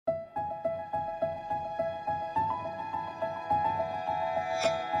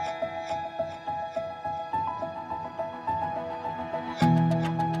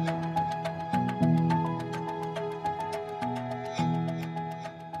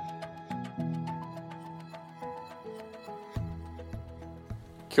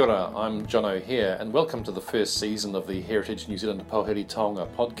Kia ora, I'm Jono here, and welcome to the first season of the Heritage New Zealand Pouhere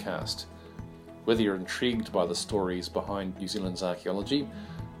Taonga podcast. Whether you're intrigued by the stories behind New Zealand's archaeology,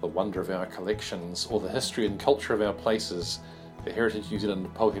 the wonder of our collections, or the history and culture of our places, the Heritage New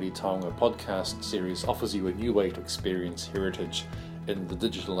Zealand Pouhere Taonga podcast series offers you a new way to experience heritage in the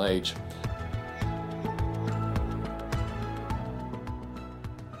digital age.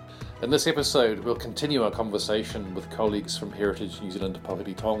 In this episode, we'll continue our conversation with colleagues from Heritage New Zealand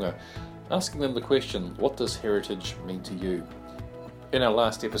Pouhere Taonga, asking them the question, what does heritage mean to you? In our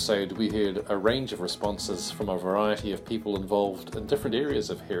last episode, we heard a range of responses from a variety of people involved in different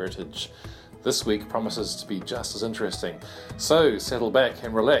areas of heritage. This week promises to be just as interesting. So settle back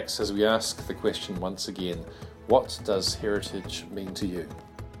and relax as we ask the question once again, what does heritage mean to you?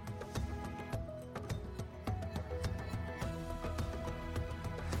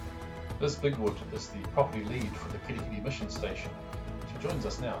 Liz Bigwood is the property lead for the Kerikeri Mission Station. She joins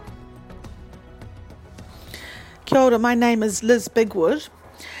us now. Kia ora, my name is Liz Bigwood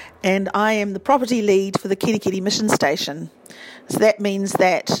and I am the property lead for the Kerikeri Mission Station. So that means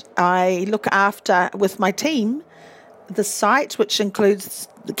that I look after, with my team, the site, which includes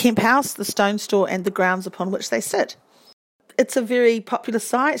the Kemp House, the stone store and the grounds upon which they sit. It's a very popular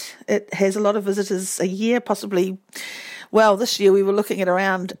site. It has a lot of visitors a year, possibly. Well, this year we were looking at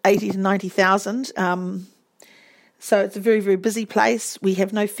around 80 to 90,000. So it's a very, very busy place. We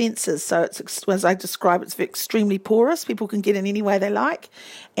have no fences, so it's, as I describe, it's extremely porous. People can get in any way they like.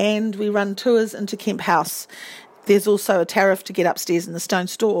 And we run tours into Kemp House. There's also a tariff to get upstairs in the stone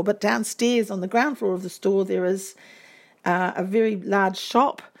store, but downstairs on the ground floor of the store there is a very large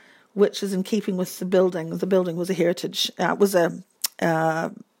shop, which is in keeping with the building. The building was a heritage, was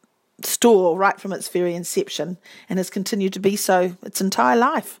a store right from its very inception and has continued to be so its entire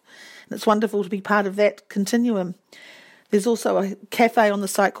life. And it's wonderful to be part of that continuum. There's also a cafe on the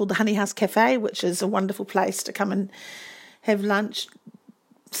site called the Honey House Cafe, which is a wonderful place to come and have lunch,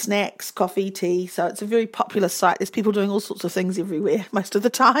 snacks, coffee, tea. So it's a very popular site. There's people doing all sorts of things everywhere most of the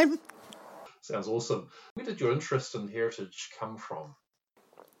time. Sounds awesome. Where did your interest in heritage come from?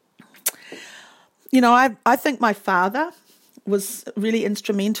 You know, I think my father was really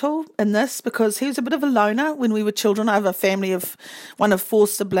instrumental in this because he was a bit of a loner when we were children. I have a family of one of 4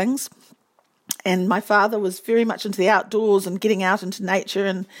 siblings, and my father was very much into the outdoors and getting out into nature,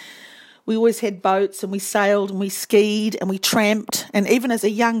 and we always had boats and we sailed and we skied and we tramped, and even as a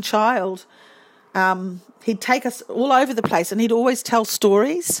young child he'd take us all over the place and he'd always tell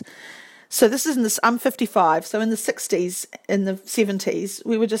stories. So this is I'm 55, so in the 60s, in the 70s,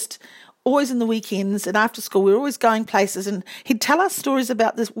 we were just always in the weekends and after school, we were always going places, and he'd tell us stories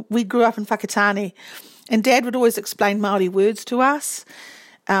about this. We grew up in Whakatane, and Dad would always explain Māori words to us.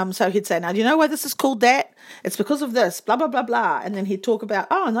 So he'd say, now, do you know why this is called that? It's because of this, blah, blah, blah, blah. And then he'd talk about,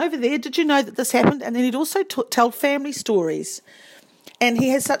 and over there, did you know that this happened? And then he'd also tell family stories. And he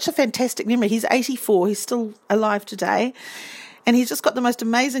has such a fantastic memory. He's 84. He's still alive today. And he's just got the most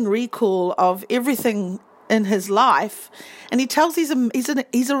amazing recall of everything in his life, and he tells he's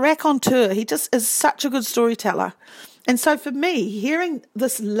a raconteur. He just is such a good storyteller. And so for me, hearing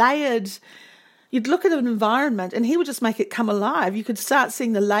this layered, you'd look at an environment and he would just make it come alive. You could start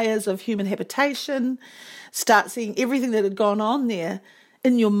seeing the layers of human habitation, start seeing everything that had gone on there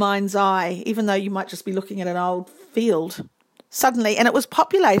in your mind's eye, even though you might just be looking at an old field suddenly. And it was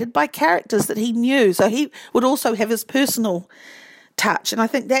populated by characters that he knew, so he would also have his personal touch. And I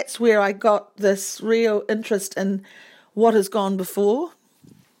think that's where I got this real interest in what has gone before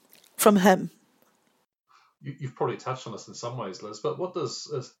from him. You've probably touched on this in some ways, Liz, but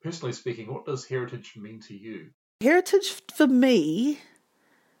personally speaking, what does heritage mean to you? Heritage for me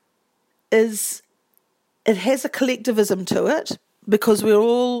is, it has a collectivism to it because we're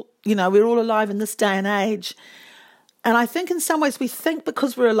all alive in this day and age. And I think in some ways we think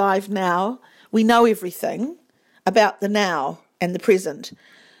because we're alive now, we know everything about the now and the present.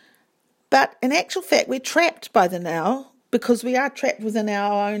 But in actual fact, we're trapped by the now because we are trapped within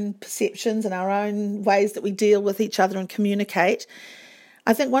our own perceptions and our own ways that we deal with each other and communicate.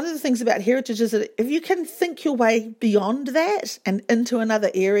 I think one of the things about heritage is that if you can think your way beyond that and into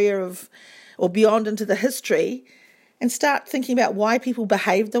another area or beyond into the history and start thinking about why people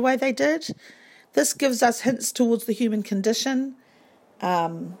behaved the way they did, this gives us hints towards the human condition,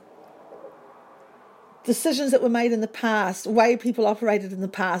 decisions that were made in the past, way people operated in the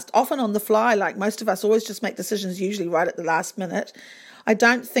past, often on the fly, like most of us always just make decisions usually right at the last minute. I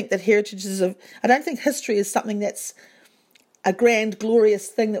don't think that I don't think history is something that's a grand, glorious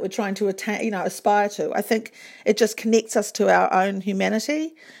thing that we're trying to attain, aspire to. I think it just connects us to our own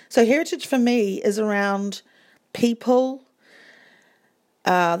humanity. So heritage for me is around people,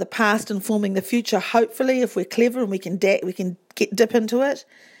 the past informing the future. Hopefully, if we're clever and we can dip into it,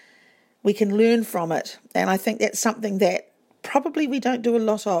 we can learn from it. And I think that's something that probably we don't do a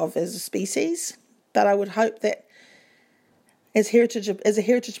lot of as a species. But I would hope that as a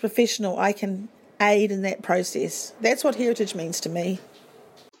heritage professional, I can aid in that process. That's what heritage means to me.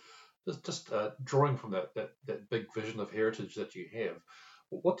 Just drawing from that big vision of heritage that you have,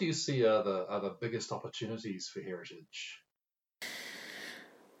 what do you see are the biggest opportunities for heritage?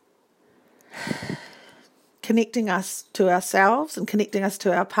 Connecting us to ourselves and connecting us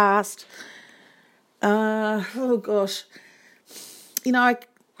to our past. Oh gosh,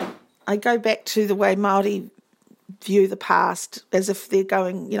 I go back to the way Māori view the past, as if they're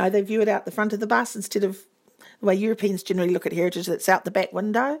going, they view it out the front of the bus instead of the way Europeans generally look at heritage, that's out the back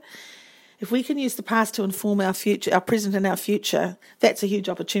window. If we can use the past to inform our future, our present and our future, that's a huge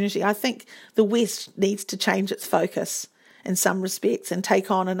opportunity. I think the West needs to change its focus in some respects and take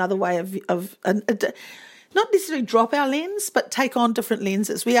on another way of not necessarily drop our lens, but take on different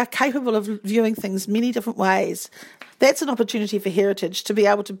lenses. We are capable of viewing things many different ways. That's an opportunity for heritage, to be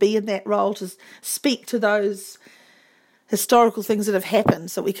able to be in that role, to speak to those historical things that have happened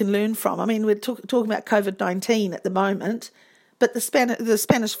so we can learn from. I mean, we're talking about COVID-19 at the moment, but the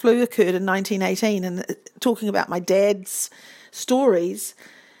Spanish flu occurred in 1918, and talking about my dad's stories,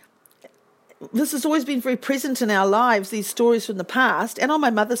 this has always been very present in our lives, these stories from the past, and on my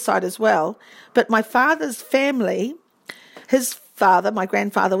mother's side as well. But my father's family, his father, my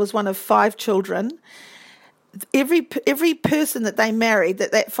grandfather, was one of 5 children. Every person that they married,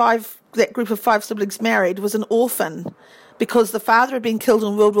 that group of 5 siblings married, was an orphan, because the father had been killed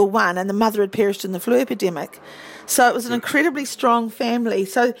in World War I and the mother had perished in the flu epidemic. So it was an incredibly strong family.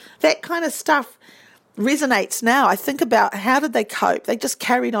 So that kind of stuff resonates now. I think about, how did they cope? They just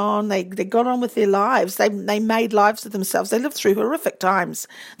carried on. They got on with their lives. They made lives for themselves. They lived through horrific times,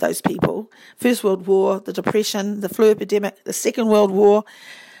 those people. First World War, the Depression, the flu epidemic, the Second World War.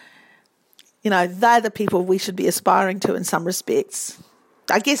 They're the people we should be aspiring to in some respects.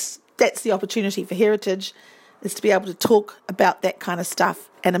 I guess that's the opportunity for heritage, is to be able to talk about that kind of stuff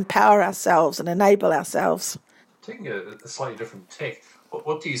and empower ourselves and enable ourselves. Taking a slightly different tack,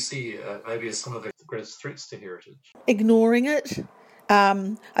 what do you see maybe as some of the greatest threats to heritage? Ignoring it.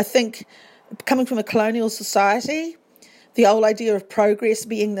 I think, coming from a colonial society, the old idea of progress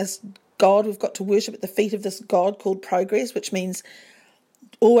being this God we've got to worship at the feet of this God called progress, which means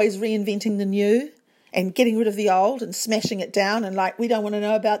always reinventing the new and getting rid of the old and smashing it down, and we don't want to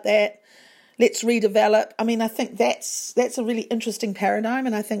know about that. Let's redevelop. I mean, I think that's a really interesting paradigm.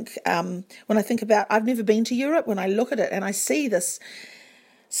 And I think when I think about, I've never been to Europe, when I look at it and I see this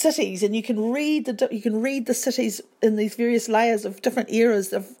cities, and you can read the cities in these various layers of different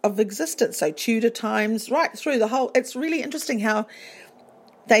eras of existence. So Tudor times, right through the whole. It's really interesting how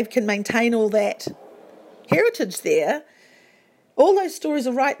they can maintain all that heritage there. All those stories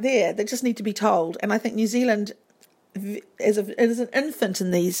are right there. They just need to be told. And I think New Zealand, as an infant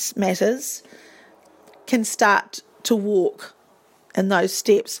in these matters, can start to walk in those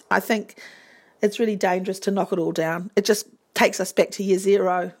steps. I think it's really dangerous to knock it all down. It just takes us back to year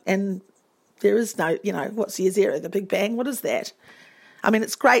zero, and there is no, what's year zero? The Big Bang? What is that? I mean,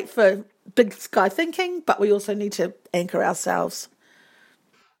 it's great for big sky thinking, but we also need to anchor ourselves.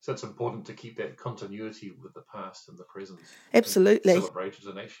 So it's important to keep that continuity with the past and the present. Absolutely. Celebrate it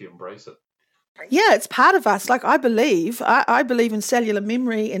and actually embrace it. Yeah, it's part of us. I believe in cellular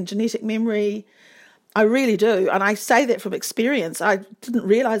memory and genetic memory. I really do. And I say that from experience. I didn't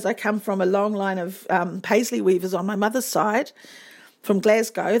realise I come from a long line of Paisley weavers on my mother's side from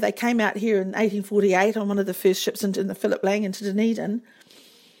Glasgow. They came out here in 1848 on one of the first ships in the Philip Lang into Dunedin.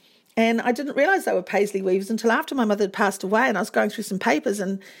 And I didn't realise they were Paisley weavers until after my mother had passed away, and I was going through some papers.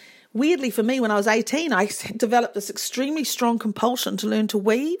 And weirdly for me, when I was 18, I developed this extremely strong compulsion to learn to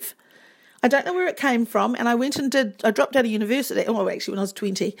weave. I don't know where it came from, and I dropped out of university, actually when I was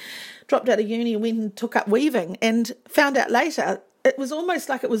 20, dropped out of uni and went and took up weaving, and found out later it was almost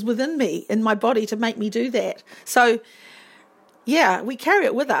like it was within me, in my body, to make me do that. So, yeah, we carry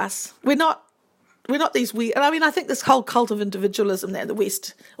it with us. We're not these weird. I mean, I think this whole cult of individualism that the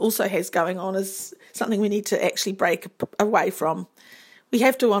West also has going on is something we need to actually break away from. We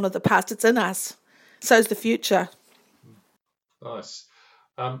have to honour the past. It's in us. So is the future. Nice.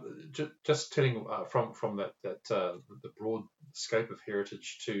 Just turning from that the broad scope of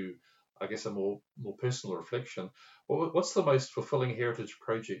heritage to, I guess, a more personal reflection. What's the most fulfilling heritage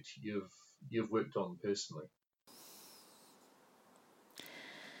project you've worked on personally?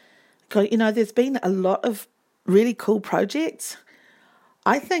 God, there's been a lot of really cool projects.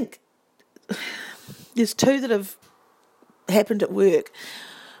 I think there's 2 that have happened at work.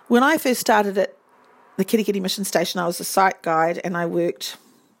 When I first started at the Kerikeri Mission Station, I was a site guide, and I worked...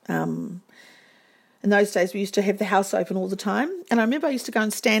 in those days, we used to have the house open all the time. And I remember I used to go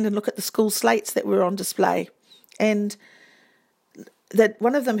and stand and look at the school slates that were on display. And that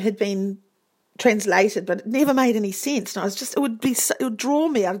one of them had been translated, but it never made any sense. And it would draw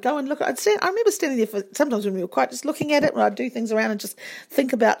me. I'd go and look. I remember standing there for sometimes when we were quiet, just looking at it, when I'd do things around and just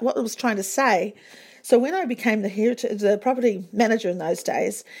think about what it was trying to say. So when I became the property manager in those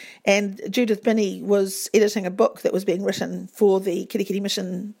days, and Judith Binney was editing a book that was being written for the Kerikeri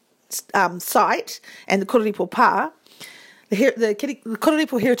Mission site and the Kororipo Pa, the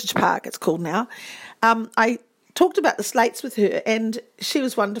Kororipo Heritage Park, it's called now. I talked about the slates with her, and she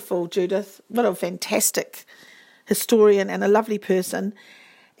was wonderful, Judith. What a fantastic historian and a lovely person.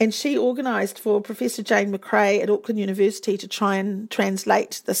 And she organised for Professor Jane McRae at Auckland University to try and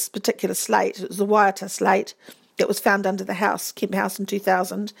translate this particular slate. It was the Waiata slate that was found under the house, Kemp House, in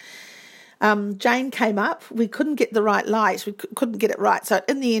 2000. Jane came up. We couldn't get the right light. We couldn't get it right. So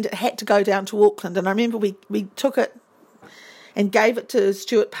in the end, it had to go down to Auckland. And I remember we took it and gave it to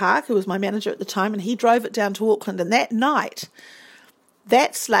Stuart Park, who was my manager at the time, and he drove it down to Auckland. And that night,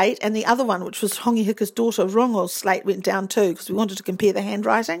 that slate and the other one, which was Hongi Hika's daughter, Rongo's slate, went down too, because we wanted to compare the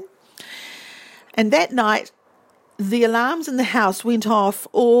handwriting. And that night, the alarms in the house went off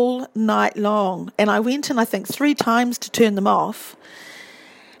all night long. And I went in, I think, 3 times to turn them off.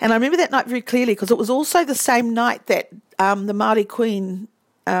 And I remember that night very clearly, because it was also the same night that the Māori Queen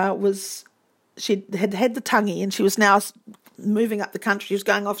she had the tangi, and she was now moving up the country. She was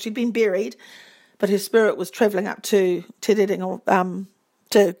going off. She'd been buried, but her spirit was travelling up to Te Rerenga,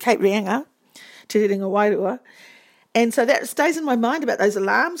 to Cape Reinga, Te Rerenga Wairua. And so that stays in my mind about those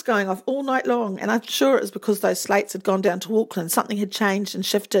alarms going off all night long. And I'm sure it was because those slates had gone down to Auckland. Something had changed and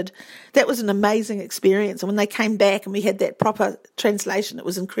shifted. That was an amazing experience. And when they came back and we had that proper translation, it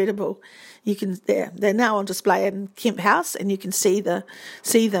was incredible. They're now on display in Kemp House, and you can see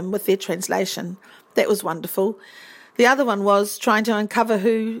them with their translation. That was wonderful. The other one was trying to uncover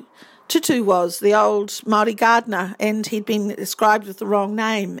who Tutu was, the old Māori gardener, and he'd been described with the wrong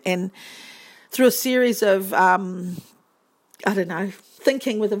name. And through a series of,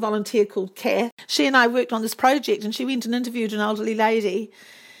 thinking with a volunteer called Kath, she and I worked on this project, and she went and interviewed an elderly lady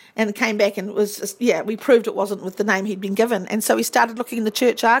and came back, and it was, we proved it wasn't with the name he'd been given. And so we started looking in the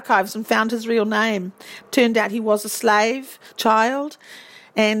church archives and found his real name. Turned out he was a slave child,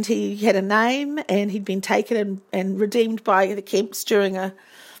 and he had a name, and he'd been taken and redeemed by the Kemps during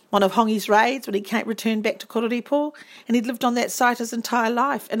one of Hongi's raids when he returned back to Kororipo, and he'd lived on that site his entire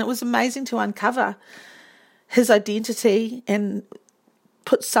life. And it was amazing to uncover his identity and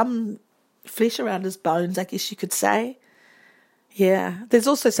put some flesh around his bones, I guess you could say. Yeah, there's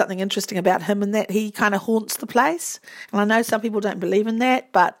also something interesting about him in that he kind of haunts the place. And I know some people don't believe in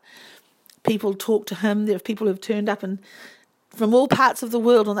that, but people talk to him. There are people who've turned up from all parts of the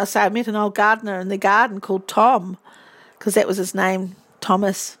world, and they'll say, I met an old gardener in the garden called Tom, because that was his name,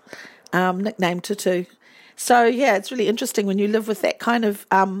 Thomas, nicknamed Tutu. So, yeah, it's really interesting when you live with that kind of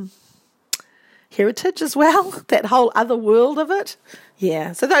heritage as well, that whole other world of it.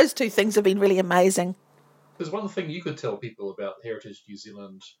 Yeah, so those 2 things have been really amazing. There's one thing you could tell people about Heritage New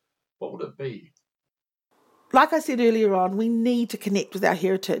Zealand. What would it be? Like I said earlier on, we need to connect with our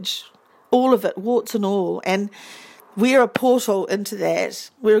heritage, all of it, warts and all, and we're a portal into that.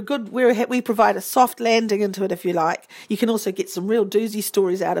 We provide a soft landing into it, if you like. You can also get some real doozy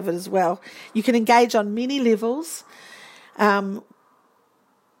stories out of it as well. You can engage on many levels.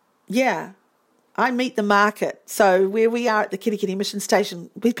 I meet the market. So where we are at the Kerikeri Mission Station,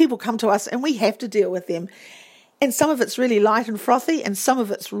 people come to us and we have to deal with them. And some of it's really light and frothy, and some of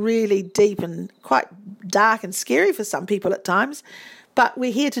it's really deep and quite dark and scary for some people at times. But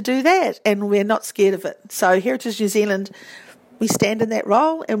we're here to do that, and we're not scared of it. So Heritage New Zealand, we stand in that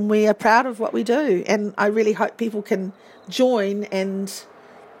role, and we are proud of what we do. And I really hope people can join and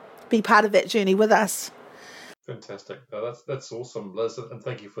be part of that journey with us. Fantastic. That's awesome, Liz, and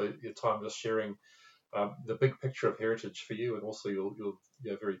thank you for your time just sharing the big picture of heritage for you, and also your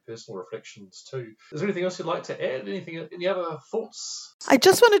very personal reflections too. Is there anything else you'd like to add? Any other thoughts? I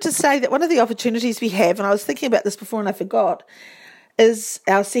just wanted to say that one of the opportunities we have, and I was thinking about this before and I forgot, is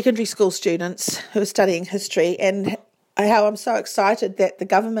our secondary school students who are studying history, and how I'm so excited that the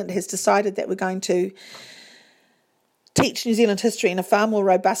government has decided that we're going to teach New Zealand history in a far more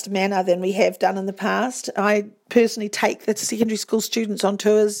robust manner than we have done in the past. I personally take the secondary school students on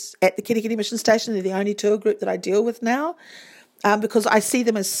tours at the Kerikeri Mission Station. They're the only tour group that I deal with now, because I see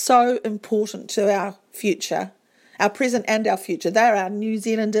them as so important to our future, our present and our future. They're our New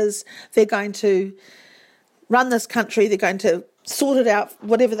Zealanders. They're going to run this country. They're going to sort it out,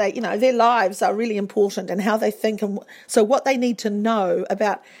 whatever they, their lives are really important and how they think. And so what they need to know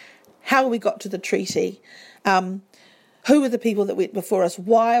about how we got to the treaty, who were the people that went before us,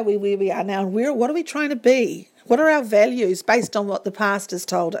 why are we where we are now, and what are we trying to be? What are our values based on what the past has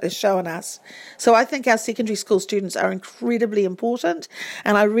shown us? So I think our secondary school students are incredibly important,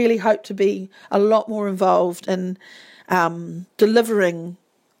 and I really hope to be a lot more involved in delivering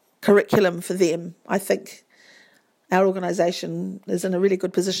curriculum for them. I think our organisation is in a really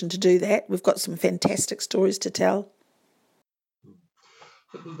good position to do that. We've got some fantastic stories to tell.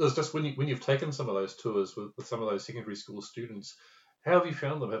 There's just when you've taken some of those tours with some of those secondary school students, how have you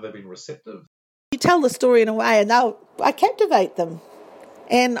found them? Have they been receptive? You tell the story in a way, and I captivate them,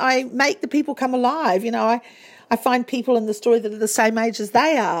 and I make the people come alive. I find people in the story that are the same age as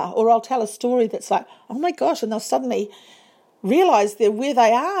they are, or I'll tell a story that's like, oh my gosh, and they'll suddenly realise they're where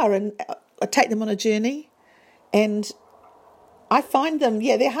they are, and I take them on a journey. And I find them,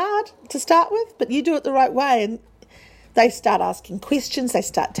 they're hard to start with, but you do it the right way, and they start asking questions, they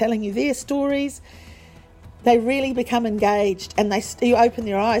start telling you their stories, they really become engaged, and you open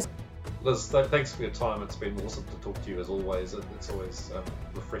their eyes. Liz, thanks for your time. It's been awesome to talk to you as always. It's always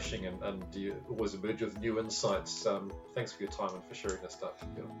refreshing, and you always emerge with new insights. Thanks for your time and for sharing this stuff.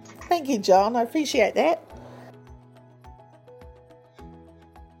 Yeah. Thank you, John. I appreciate that.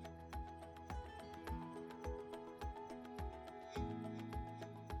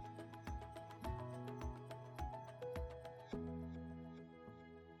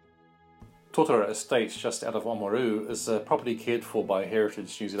 Totara Estate, just out of Oamaru, is a property cared for by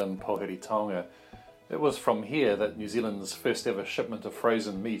Heritage New Zealand Pouhere Taonga. It was from here that New Zealand's first ever shipment of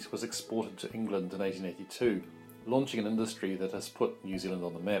frozen meat was exported to England in 1882, launching an industry that has put New Zealand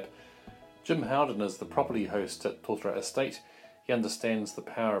on the map. Jim Howden is the property host at Totara Estate. He understands the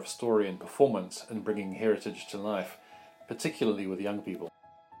power of story and performance in bringing heritage to life, particularly with young people.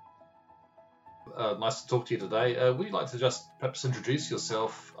 Nice to talk to you today. Would you like to just perhaps introduce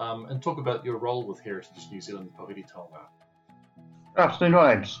yourself and talk about your role with Heritage New Zealand Pouhere Taonga? Good afternoon,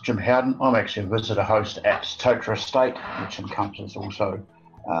 my name's Jim Howden. I'm actually a visitor host at Totara Estate, which encompasses also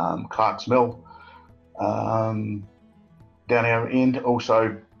Clark's Mill down our end.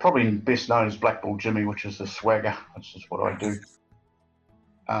 Also, probably best known as Black Ball Jimmy, which is the swagger, which is what I do.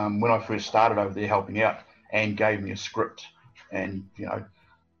 When I first started over there helping out, Anne gave me a script, and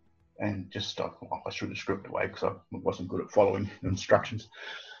and just I threw the script away because I wasn't good at following instructions.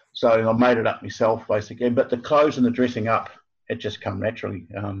 So I made it up myself basically. But the clothes and the dressing up, it just come naturally.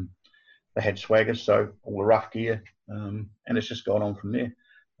 They had swaggers, so all the rough gear, and it's just gone on from there.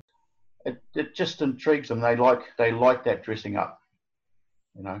 It just intrigues them. They like that dressing up,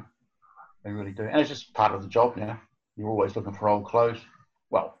 they really do. And it's just part of the job now. You're always looking for old clothes.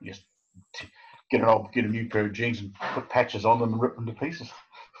 Well, you just get a new pair of jeans and put patches on them and rip them to pieces.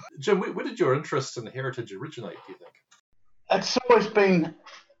 Jim, where did your interest in heritage originate, do you think? It's always been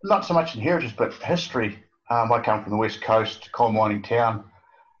not so much in heritage, but history. I come from the west coast, coal mining town,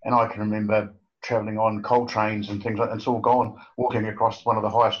 and I can remember travelling on coal trains and things like that. It's all gone. Walking across one of the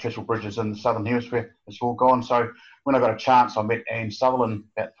highest trestle bridges in the southern hemisphere, it's all gone. So when I got a chance, I met Anne Sutherland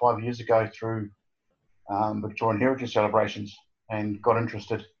about 5 years ago through Victorian Heritage celebrations and got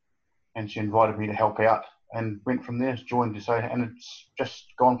interested, and she invited me to help out. And went from there, joined us, and it's just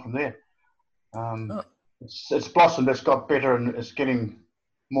gone from there. It's blossomed, it's got better, and it's getting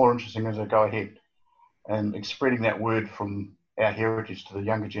more interesting as I go ahead. And spreading that word from our heritage to the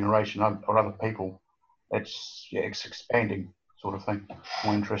younger generation or other people, it's expanding sort of thing,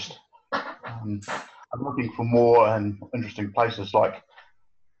 more interest. I'm looking for more and interesting places, like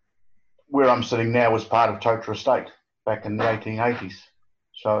where I'm sitting now was part of Totara Estate back in the 1880s.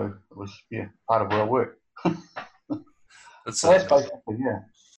 So it was, part of where I work. That's basically,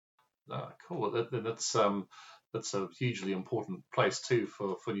 cool. That's a hugely important place too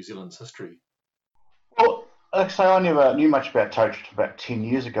for New Zealand's history. Well, like I say, I never knew much about Totara about 10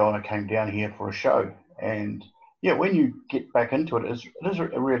 years ago, and I came down here for a show. And when you get back into it, it is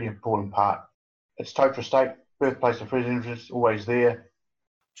a really important part. It's Totara Estate, birthplace of freedom, is always there.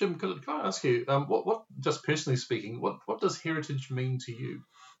 Jim, can I ask you, what just personally speaking, what does heritage mean to you?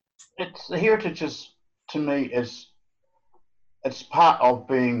 The heritage to me it's part of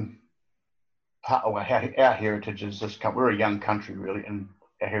being part of our heritage is this. We're a young country really, and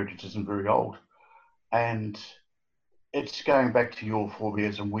our heritage isn't very old, and it's going back to your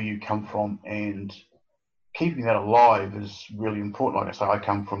forebears and where you come from, and keeping that alive is really important. Like I say, I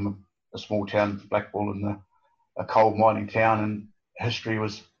come from a small town, Blackpool, in a coal mining town, and history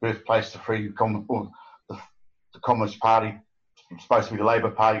was birthplace of the Communist Party, supposed to be the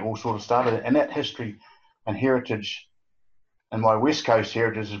Labour Party, all sort of started, and that history And heritage, and my West Coast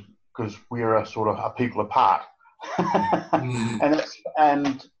heritage, is because we're a sort of a people apart.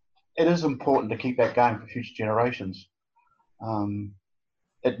 and it is important to keep that going for future generations.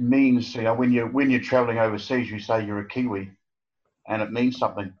 It means, when you're travelling overseas, you say you're a Kiwi, and it means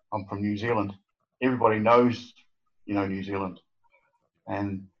something. I'm from New Zealand. Everybody knows, New Zealand,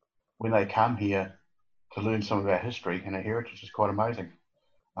 and when they come here to learn some of our history and our heritage, is quite amazing.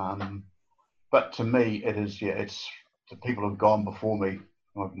 But to me, it is, it's the people who've gone before me,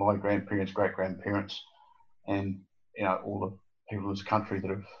 my grandparents, great-grandparents, and all the people in this country that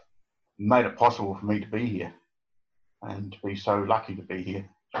have made it possible for me to be here and to be so lucky to be here,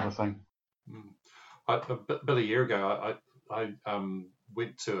 sort of thing. About a year ago, I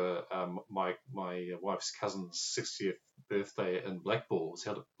went to my wife's cousin's 60th birthday in Blackpool. It was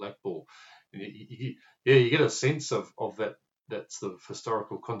held at Blackpool. And you get a sense of that sort of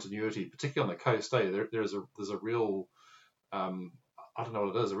historical continuity, particularly on the coast. There's a real I don't know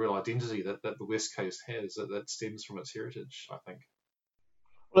what it is, a real identity that the West Coast has that stems from its heritage, I think.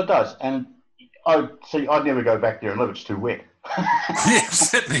 Well, it does, and I'd never go back there and live. It's too wet. Yeah, it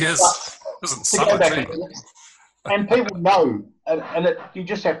certainly is. Isn't summer too? And people know, and you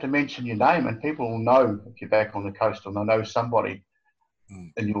just have to mention your name, and people will know if you're back on the coast, and they'll know somebody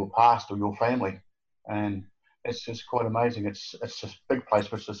in your past or your family, and it's just quite amazing. It's a big place,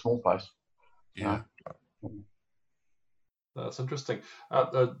 but it's a small place. Yeah. That's interesting.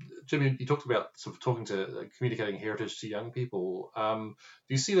 Jim, you talked about sort of communicating heritage to young people. Do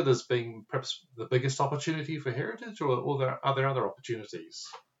you see that as being perhaps the biggest opportunity for heritage, or are there other opportunities?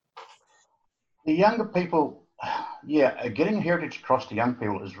 The younger people, getting heritage across to young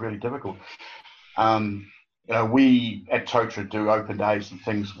people is really difficult. We at Totara do open days and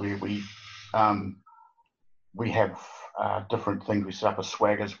things where we have different things. We set up a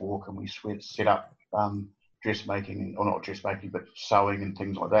swaggers walk, and we set up dressmaking, or not dressmaking, but sewing and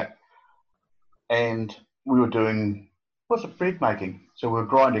things like that. And we were doing, bread making. So we were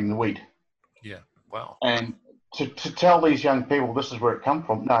grinding the wheat. Yeah, wow. And to tell these young people this is where it come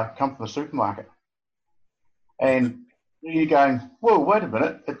from, no, it come from the supermarket. And you're going, whoa, wait a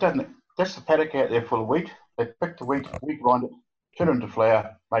minute, it doesn't, that's the paddock out there full of wheat. They pick the wheat, we grind it, turn it into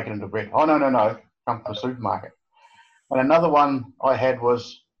flour, make it into bread. Oh, no, come from the supermarket. And another one I had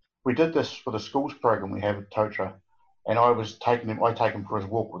was, we did this for the schools program we have at Totara, and I take them for a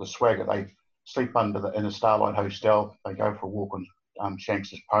walk with a swagger. They sleep in the Starlight Hostel. They go for a walk on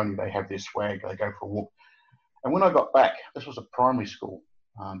Shanks's pony. They have their swag. They go for a walk. And when I got back, this was a primary school,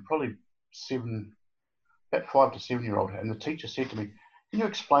 probably about 5 to 7 year old, and the teacher said to me, "Can you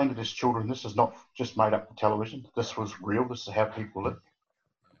explain to these children this is not just made up for television? This was real. This is how people live."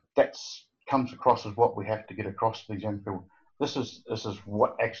 That comes across as what we have to get across to these young people. This is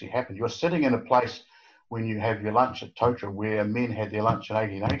what actually happened. You're sitting in a place when you have your lunch at Totara where men had their lunch in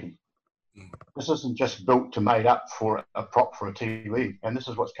 1880. This isn't just built to made up for a prop for a TV, and this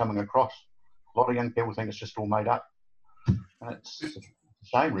is what's coming across. A lot of young people think it's just all made up, and it's a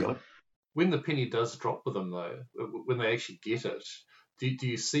shame, really. When the penny does drop with them, though, when they actually get it, do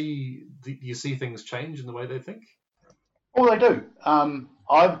you see things change in the way they think? Oh, they do. I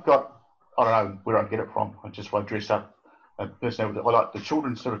don't know where I get it from. I just dress up. The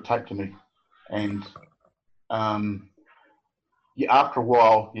children sort of take to me, and after a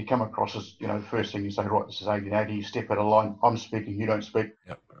while you come across as, the first thing you say, right, this is 1880, you step out of line, I'm speaking, you don't speak.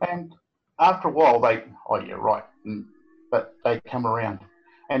 Yep. And after a while they, oh yeah, right, but they come around,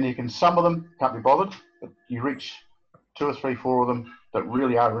 and some of them can't be bothered, but you reach 2 or 3, 4 of them that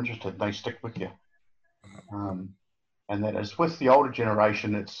really are interested, and they stick with you. And that is with the older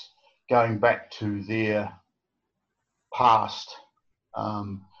generation, it's going back to their past,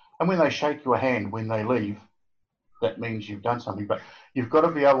 and when they shake your hand when they leave, that means you've done something. But you've got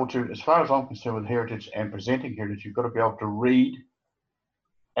to be able to, as far as I'm concerned with heritage and presenting heritage, you've got to be able to read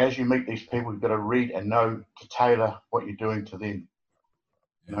as you meet these people. You've got to read and know to tailor what you're doing to them.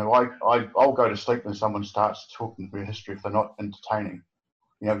 I'll go to sleep when someone starts talking about history if they're not entertaining.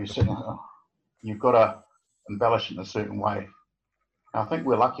 You're sitting, you've got to embellish it in a certain way. And I think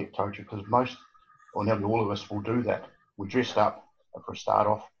we're lucky at Totara because most, or nearly all of us, will do that. We're dressed up for a start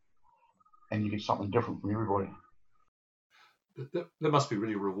off, and you get something different from everybody. That must be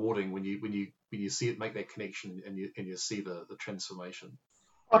really rewarding when you see it make that connection and you see the transformation.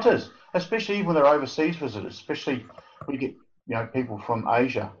 Oh, it is, especially when they're overseas visitors. Especially when you get people from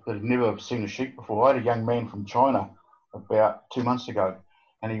Asia that have never seen a sheep before. I had a young man from China about 2 months ago,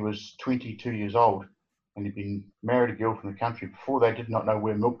 and he was 22 years old, and he'd been married a girl from the country. Before, they did not know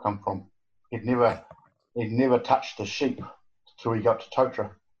where milk come from. He'd never touched a sheep until he got to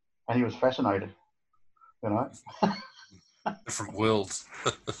Totara, and he was fascinated. you know. Different world.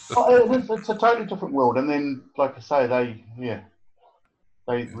 It's a totally different world. And then, like I say, they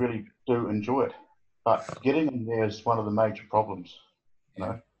really do enjoy it. But getting in there is one of the major problems. You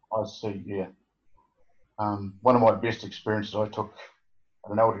know, I see, one of my best experiences I took,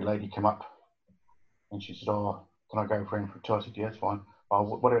 an elderly lady came up and she said, "Oh, can I go for him for a tour?" I said, "Yeah, it's fine." "Oh,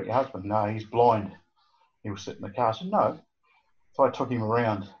 what about your husband?" "No, he's blind. He will sit in the car." I said, "No." So I took him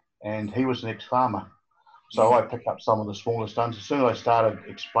around, and he was an ex-farmer. So I picked up some of the smaller stones. As soon as I started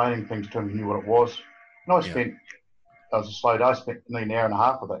explaining things to him, he knew what it was. And I was a slow day. I spent nearly an hour and a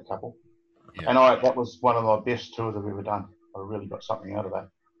half with that couple. Yeah. And that was one of my best tours I've ever done. I really got something out of that.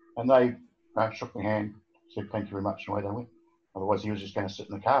 And they shook my hand, said thank you very much, and away they went. Otherwise, he was just going to sit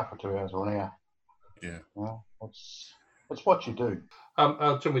in the car for 2 hours or an hour. Yeah. It's what you do.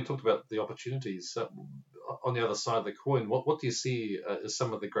 Jim, we talked about the opportunities. On the other side of the coin, what do you see as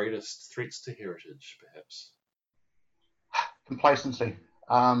some of the greatest threats to heritage, perhaps? Complacency.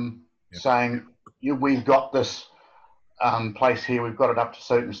 Saying, we've got this place here, we've got it up to a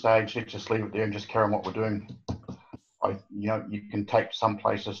certain stage, let's just leave it there and just carry on what we're doing. You can take some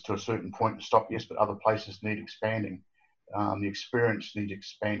places to a certain point and stop, yes, but other places need expanding. The experience needs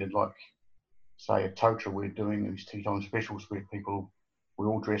expanded, like, say, at Totara, we're doing these tea time specials where we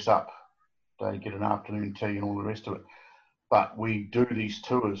all dress up. They get an afternoon tea and all the rest of it. But we do these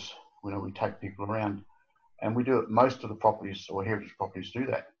tours, we take people around, and we do it. Most of the properties or heritage properties do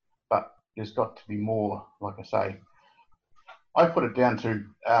that. But there's got to be more, like I say. I put it down to,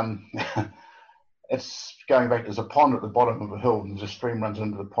 it's going back, there's a pond at the bottom of a hill, and there's a stream runs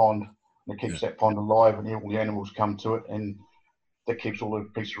into the pond, and it keeps that pond alive, and all the animals come to it, and that keeps all the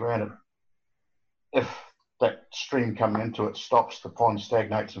peace around it. If that stream coming into it stops, the pond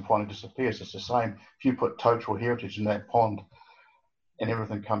stagnates and finally disappears. It's the same. If you put total heritage in that pond and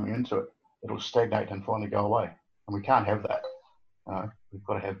everything coming into it, it'll stagnate and finally go away. And we can't have that. We've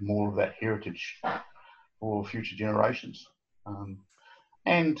got to have more of that heritage for future generations.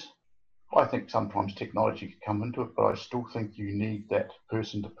 And I think sometimes technology can come into it, but I still think you need that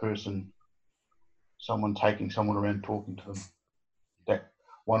person-to-person, someone taking someone around talking to them, that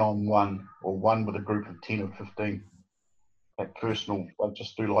one-on-one or one with a group of 10 or 15, that personal, I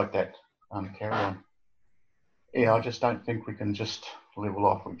just do like that carry on. I just don't think we can just level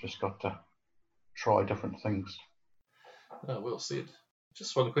off. We've just got to try different things. Well said.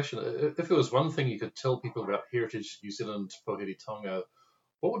 Just one question. If there was one thing you could tell people about Heritage New Zealand, Pouhere Taonga,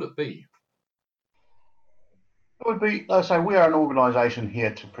 what would it be? It would be, like I say, we are an organisation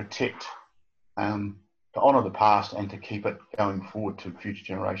here to protect, to honour the past and to keep it going forward to future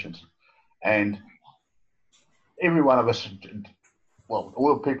generations. And every one of us, well,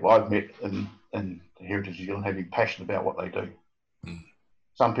 all the people I've met in Heritage New Zealand have been passionate about what they do.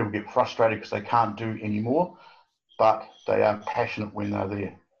 Some people get frustrated because they can't do any more, but they are passionate when they're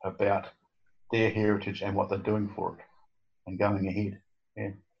there about their heritage and what they're doing for it and going ahead.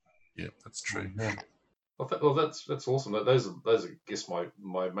 Yeah, that's true. Yeah. Well, that's awesome. Those are, I guess,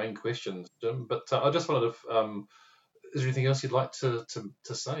 my main questions, Jim. But I just wondered if is there anything else you'd like to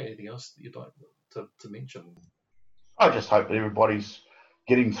say? Anything else that you'd like to mention? I just hope that everybody's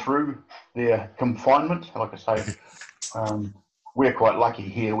getting through their confinement. Like I say, we're quite lucky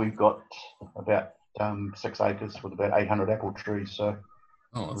here. We've got about 6 acres with about 800 apple trees. So,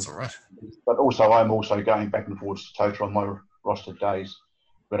 that's all right. But also, I'm also going back and forwards to Totara on my rostered days.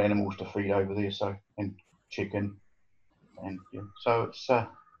 Got animals to feed over there, and check in, and so it's and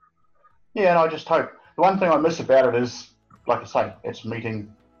I just hope. The one thing I miss about it is, like I say, it's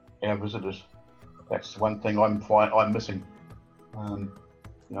meeting our visitors. That's one thing I'm missing.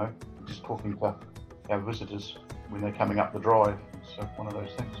 Just talking to our visitors when they're coming up the drive. It's one of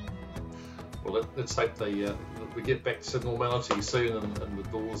those things. Well, let's hope we get back to normality soon, and the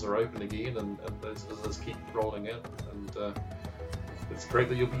doors are open again, and those visitors keep rolling out. And it's great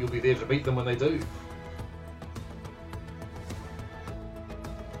that you'll be there to meet them when they do.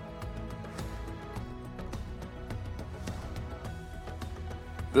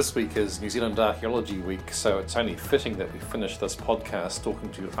 This week is New Zealand Archaeology Week, so it's only fitting that we finish this podcast talking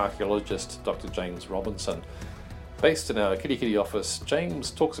to archaeologist Dr. James Robinson. Based in our Kerikeri office,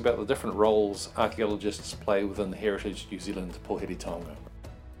 James talks about the different roles archaeologists play within Heritage New Zealand, Pouhere Taonga.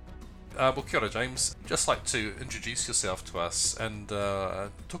 Well, kia ora, James. Just like to introduce yourself to us and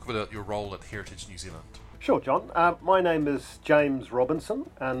talk about your role at Heritage New Zealand. Sure, John. My name is James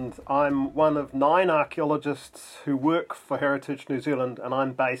Robinson, and I'm one of 9 archaeologists who work for Heritage New Zealand, and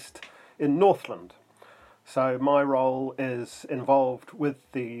I'm based in Northland. So my role is involved with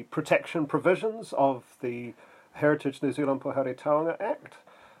the protection provisions of the Heritage New Zealand Pouhere Taonga Act,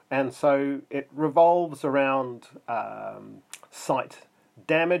 And so it revolves around site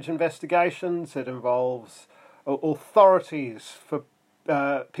damage investigations. It involves authorities for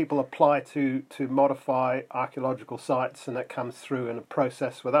people apply to modify archaeological sites, and that comes through in a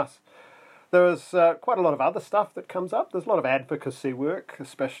process with us. There is quite a lot of other stuff that comes up. There's a lot of advocacy work,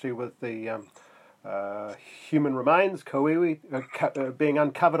 especially with the human remains, koiwi, being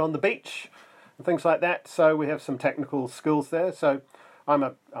uncovered on the beach and things like that. So we have some technical skills there. So I'm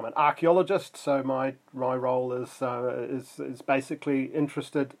an archaeologist, so my role is basically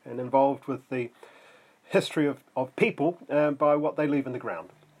interested and involved with the history of people by what they leave in the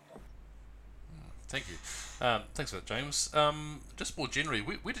ground. Thank you. Thanks for that, James. Just more generally,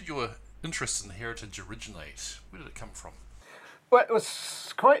 where did your interest in heritage originate? Where did it come from? Well, it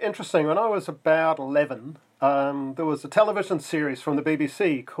was quite interesting. When I was about 11, there was a television series from the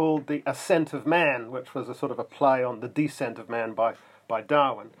BBC called The Ascent of Man, which was a sort of a play on the descent of man by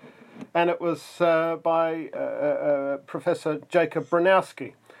Darwin. And it was by Professor Jacob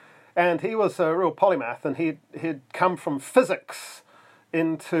Bronowski. And he was a real polymath, and he'd come from physics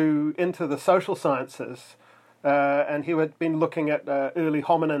into the social sciences. And he had been looking at early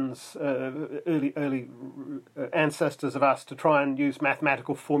hominins, early ancestors of us, to try and use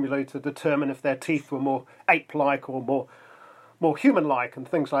mathematical formulae to determine if their teeth were more ape-like or more human-like and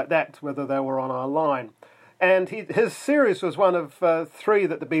things like that, whether they were on our line. And his series was one of 3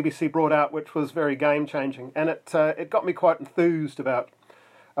 that the BBC brought out, which was very game-changing. And it got me quite enthused about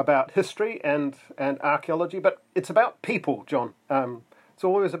history and archaeology. But it's about people, John. It's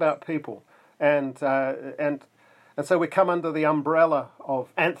always about people. And so we come under the umbrella of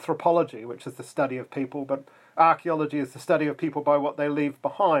anthropology, which is the study of people, but archaeology is the study of people by what they leave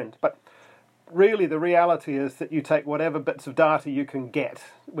behind. But really the reality is that you take whatever bits of data you can get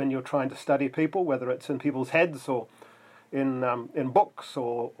when you're trying to study people, whether it's in people's heads or in books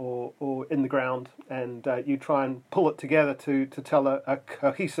or in the ground, and you try and pull it together to tell a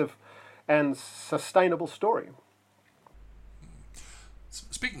cohesive and sustainable story.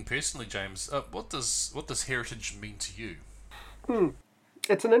 Speaking personally, James, what does heritage mean to you?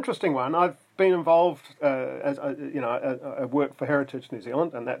 It's an interesting one. I've been involved, I work for Heritage New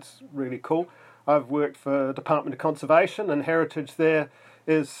Zealand, and that's really cool. I've worked for Department of Conservation, and heritage there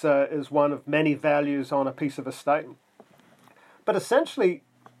is one of many values on a piece of estate. But essentially,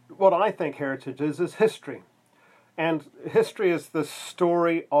 what I think heritage is history. And history is the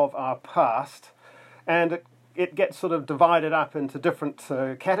story of our past, and it gets sort of divided up into different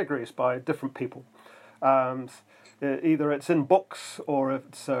categories by different people. Either it's in books, or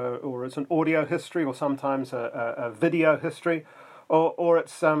it's an audio history, or sometimes a video history, or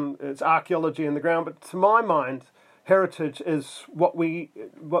it's archaeology in the ground. But to my mind, heritage is what we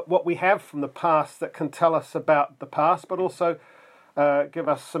have from the past that can tell us about the past, but also give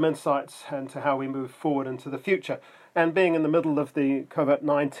us some insights into how we move forward into the future. And being in the middle of the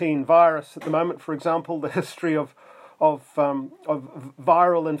COVID-19 virus at the moment, for example, the history of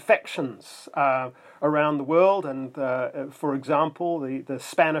viral infections around the world, and for example, the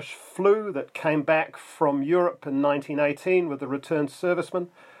Spanish flu that came back from Europe in 1918 with the returned servicemen,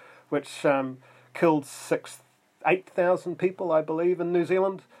 which killed 8,000 people, I believe, in New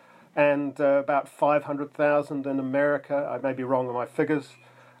Zealand, and about 500,000 in America. I may be wrong on my figures.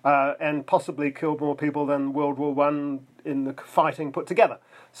 And possibly killed more people than World War I in the fighting put together.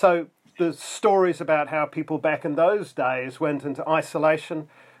 So there's stories about how people back in those days went into isolation,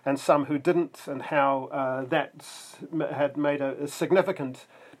 and some who didn't, and how that had made a significant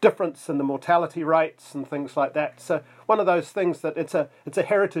difference in the mortality rates and things like that. So one of those things that it's a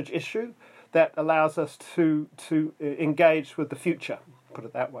heritage issue that allows us to engage with the future, put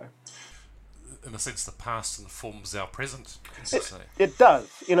it that way. In a sense, the past informs our present. It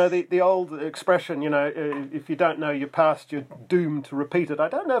does. You know, the old expression, if you don't know your past, you're doomed to repeat it. I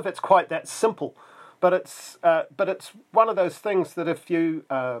don't know if it's quite that simple, but it's one of those things that if you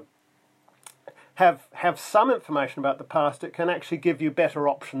have some information about the past, it can actually give you better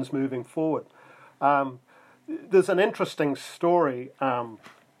options moving forward. There's an interesting story from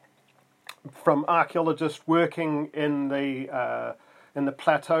archaeologists working in the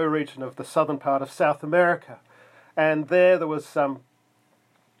plateau region of the southern part of South America, and there was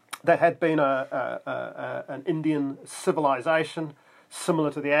there had been an Indian civilization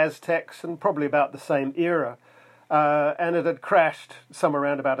similar to the Aztecs, and probably about the same era, and it had crashed somewhere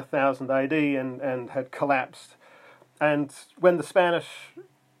around about 1000 AD and had collapsed. And when the Spanish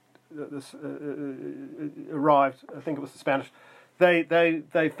arrived, I think it was the Spanish,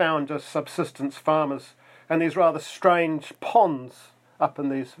 they found just subsistence farmers and these rather strange ponds up in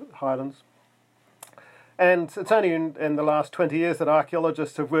these highlands. And it's only in the last 20 years that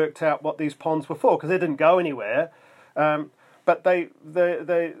archaeologists have worked out what these ponds were for, because they didn't go anywhere. But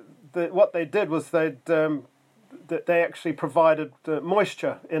what they did was they actually provided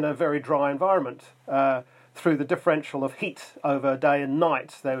moisture in a very dry environment through the differential of heat over day and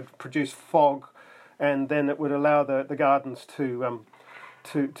night. They would produce fog, and then it would allow the gardens to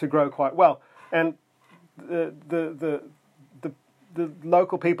grow quite well. And the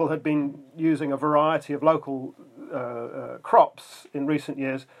local people had been using a variety of local crops in recent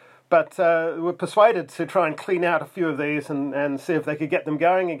years, but were persuaded to try and clean out a few of these and see if they could get them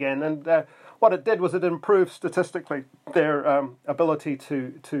going again. And what it did was it improved statistically their ability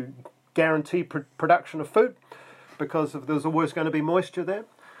to guarantee production of food, because there's always going to be moisture there.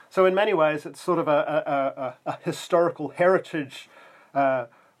 So in many ways, it's sort of a historical heritage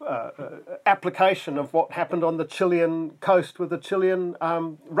application of what happened on the Chilean coast with the Chilean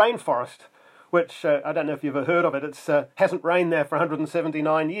rainforest, which I don't know if you've ever heard of it. It's hasn't rained there for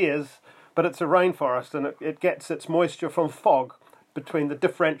 179 years, but it's a rainforest, and it gets its moisture from fog, between the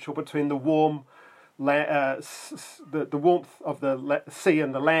differential between the warm the warmth of the sea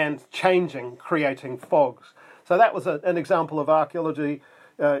and the land changing, creating fogs. So that was an example of archaeology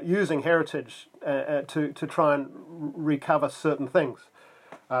using heritage to try and recover certain things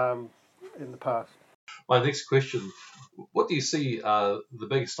in the past. My next question, what do you see are the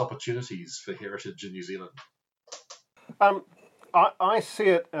biggest opportunities for heritage in New Zealand? I see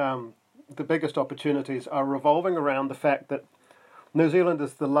it, the biggest opportunities are revolving around the fact that New Zealand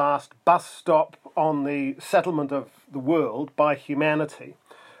is the last bus stop on the settlement of the world by humanity.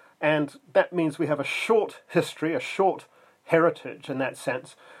 And that means we have a short history, a short heritage in that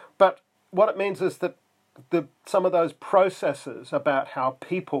sense. But what it means is that some of those processes about how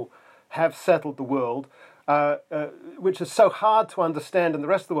people have settled the world, which is so hard to understand in the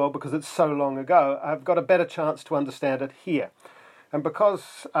rest of the world because it's so long ago, I've got a better chance to understand it here. And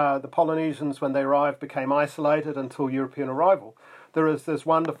because the Polynesians, when they arrived, became isolated until European arrival, there is this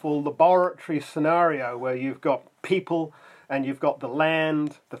wonderful laboratory scenario where you've got people and you've got the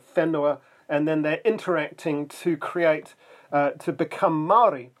land, the whenua, and then they're interacting to create, to become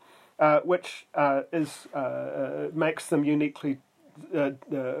Māori, which makes them uniquely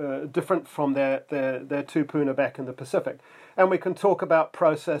different from their tupuna back in the Pacific. And we can talk about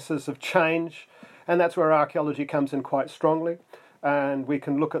processes of change, and that's where archaeology comes in quite strongly. And we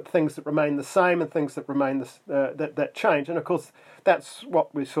can look at things that remain the same and things that remain that change. And of course, that's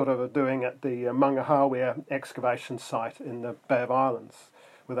what we sort of are doing at the Mangahawea excavation site in the Bay of Islands,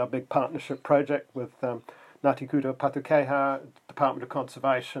 with our big partnership project with Ngāti Kuta Patukeha, Department of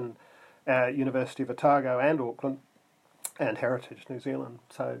Conservation, University of Otago and Auckland, and Heritage New Zealand.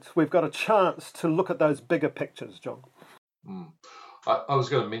 So we've got a chance to look at those bigger pictures, John. Mm. I was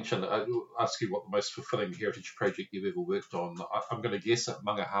going to mention, ask you what the most fulfilling heritage project you've ever worked on. I'm going to guess that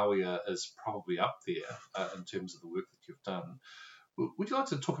Mangahawea is probably up there in terms of the work that you've done. Would you like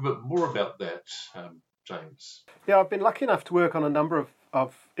to talk a bit more about that, James? Yeah, I've been lucky enough to work on a number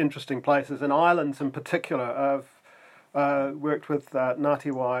of interesting places, and islands in particular. I've worked with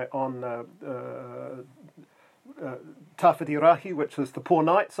Ngāti Wai on Tawhitirahi, which was the Poor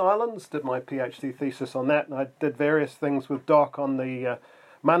Knights Islands, did my PhD thesis on that, and I did various things with Doc on the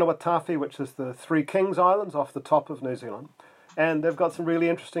Manawatahi, which is the Three Kings Islands off the top of New Zealand. And they've got some really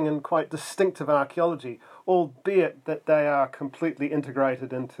interesting and quite distinctive archaeology, albeit that they are completely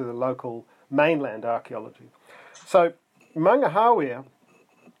integrated into the local mainland archaeology. So Mangahawea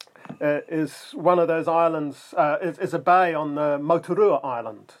is one of those islands, is a bay on the Moturua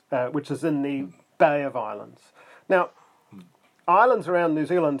Island, which is in the Bay of Islands. Now, islands around New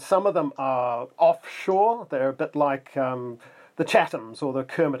Zealand, some of them are offshore. They're a bit like the Chathams or the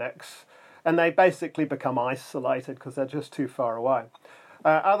Kermadec, and they basically become isolated because they're just too far away.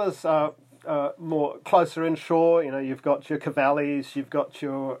 Others are more closer inshore. You know, you've got your Cavallis, you've got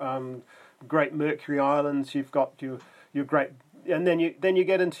your Great Mercury Islands, you've got your great, and then you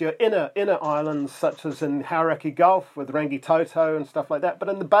get into your inner islands, such as in Hauraki Gulf with Rangitoto and stuff like that. But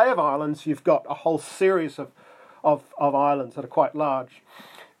in the Bay of Islands, you've got a whole series of islands that are quite large,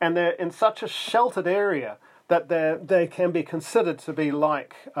 and they're in such a sheltered area that they can be considered to be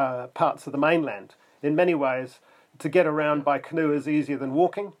like parts of the mainland. In many ways, to get around by canoe is easier than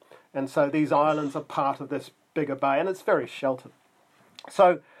walking, and so these islands are part of this bigger bay, and it's very sheltered.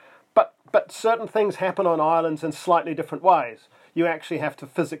 So, but certain things happen on islands in slightly different ways. You actually have to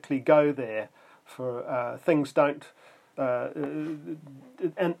physically go there for things don't, and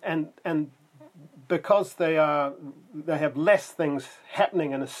because they have less things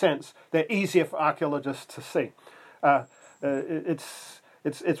happening in a sense, they're easier for archaeologists to see.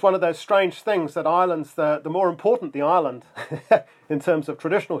 it's one of those strange things that islands, the more important the island in terms of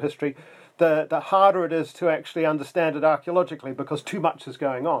traditional history, the harder it is to actually understand it archaeologically because too much is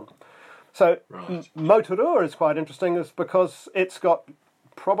going on. So Moturua is quite interesting is because it's got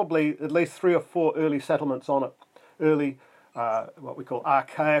probably at least 3 or 4 early settlements on it. Early, what we call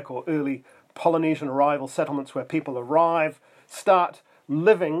archaic or early Polynesian arrival settlements where people arrive, start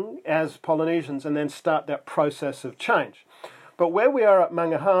living as Polynesians and then start that process of change. But where we are at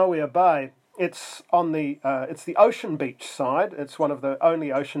Mangahawi Bay, it's on it's the ocean beach side. It's one of the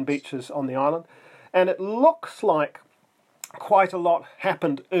only ocean beaches on the island. And it looks like quite a lot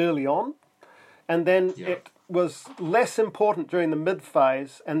happened early on. And then it was less important during the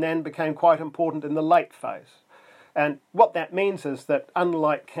mid-phase and then became quite important in the late phase. And what that means is that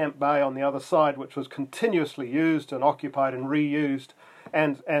unlike Camp Bay on the other side, which was continuously used and occupied and reused,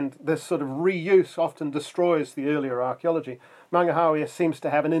 and this sort of reuse often destroys the earlier archaeology, Mangahawi seems to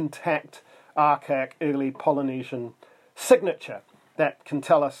have an intact, archaic, early Polynesian signature that can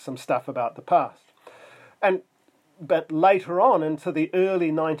tell us some stuff about the past. But later on, into the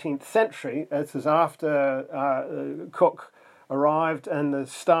early 19th century, this is after Cook arrived and the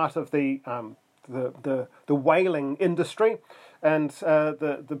start of the whaling industry, and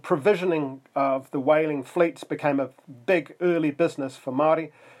the provisioning of the whaling fleets became a big early business for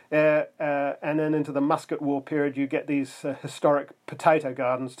Māori. And then into the Musket War period, you get these historic potato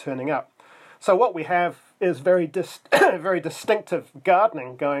gardens turning up. So what we have is very distinctive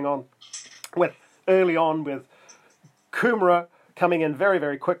gardening going on, with early on with kumara coming in very,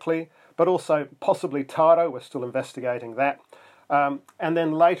 very quickly, but also possibly taro. We're still investigating that. And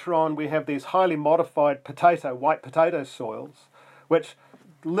then later on, we have these highly modified white potato soils, which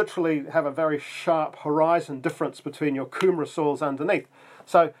literally have a very sharp horizon difference between your kumara soils underneath.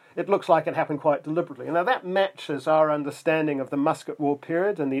 So it looks like it happened quite deliberately. Now that matches our understanding of the Musket War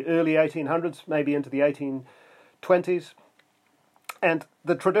period in the early 1800s, maybe into the 1820s. And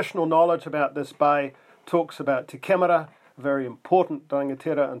the traditional knowledge about this bay talks about Te Kemera, a very important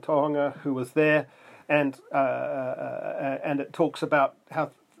rangatira and Taonga who was there, and it talks about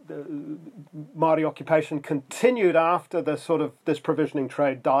how the Māori occupation continued after the sort of this provisioning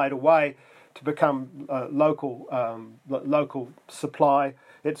trade died away to become local supply.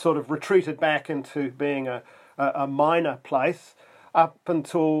 It sort of retreated back into being a minor place up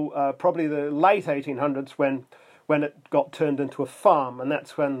until probably the late 1800s when it got turned into a farm, and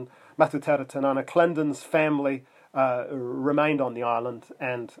that's when Matutara Tanana Clenden's family remained on the island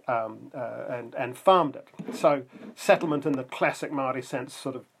and farmed it. So settlement in the classic Māori sense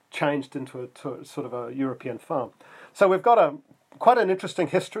sort of changed into sort of a European farm. So we've got quite an interesting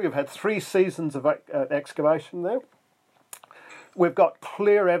history. We've had 3 seasons of excavation there. We've got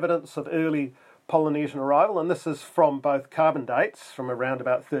clear evidence of early Polynesian arrival, and this is from both carbon dates from around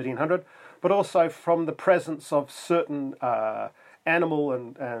about 1300, but also from the presence of certain animal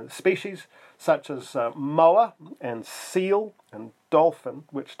and species such as moa and seal and dolphin,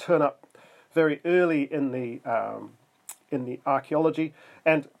 which turn up very early in the archaeology,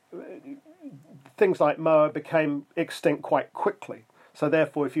 and things like moa became extinct quite quickly. So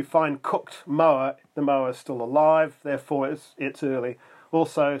therefore, if you find cooked moa, the moa is still alive, therefore it's early.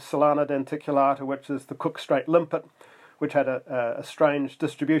 Also, Solana denticulata, which is the Cook Strait limpet, which had a strange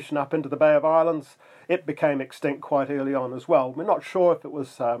distribution up into the Bay of Islands, it became extinct quite early on as well. We're not sure if it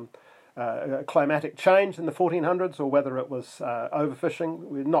was a climatic change in the 1400s or whether it was overfishing.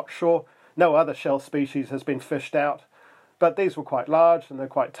 We're not sure. No other shell species has been fished out. But these were quite large and they're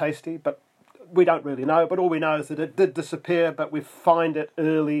quite tasty, but we don't really know. But all we know is that it did disappear, but we find it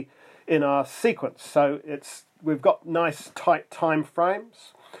early in our sequence. So we've got nice tight time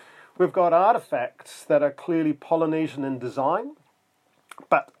frames. We've got artifacts that are clearly Polynesian in design,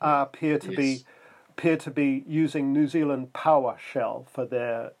 but appear to be using New Zealand power shell for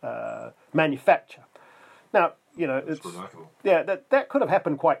their manufacture. Now, it's remarkable. Yeah, that could have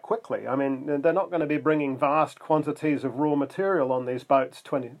happened quite quickly. I mean, they're not going to be bringing vast quantities of raw material on these boats,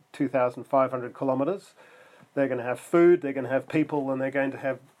 22,500 kilometres. They're going to have food, they're going to have people, and they're going to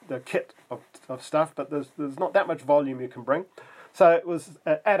have the kit of stuff, but there's not that much volume you can bring. So it was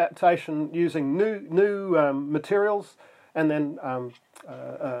adaptation using new materials, and then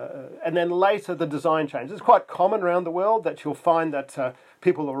later the design change. It's quite common around the world that you'll find that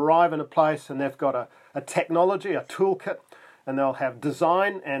people arrive in a place and they've got a technology, a toolkit, and they'll have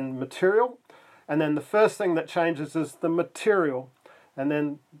design and material, and then the first thing that changes is the material, and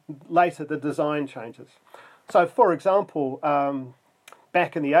then later the design changes. So, for example,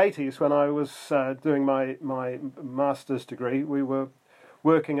 back in the 80s when I was doing my master's degree, we were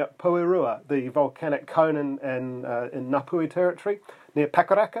working at Pouhere, the volcanic cone in Ngāpuhi territory, near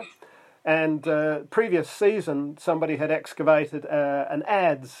Pakaraka. And previous season, somebody had excavated an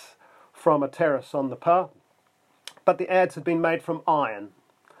adze from a terrace on the pa, but the adze had been made from iron.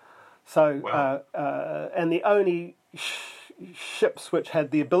 So, Wow. and the only ships which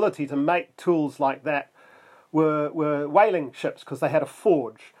had the ability to make tools like that were whaling ships, because they had a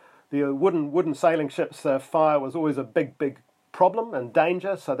forge. The wooden sailing ships, fire was always a big problem and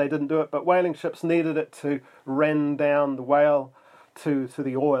danger, so they didn't do it. But whaling ships needed it to rend down the whale to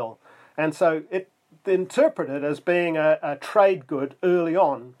the oil. And so it interpreted as being a trade good early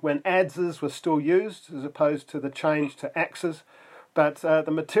on, when adzes were still used as opposed to the change to axes. But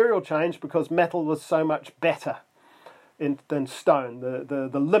the material changed because metal was so much better than stone.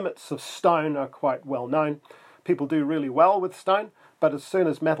 The limits of stone are quite well known. People do really well with stone, but as soon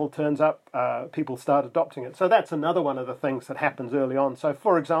as metal turns up, people start adopting it. So that's another one of the things that happens early on. So,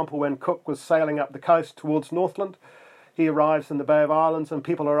 for example, when Cook was sailing up the coast towards Northland, he arrives in the Bay of Islands and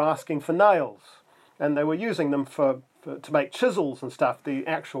people are asking for nails. And they were using them to make chisels and stuff. The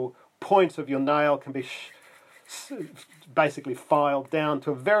actual point of your nail can be basically filed down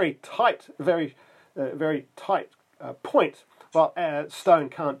to a very tight point. Well, stone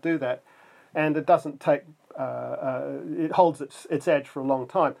can't do that, and it doesn't take. It holds its edge for a long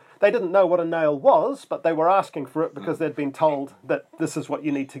time. They didn't know what a nail was, but they were asking for it because they'd been told that this is what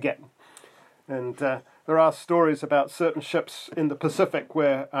you need to get. And there are stories about certain ships in the Pacific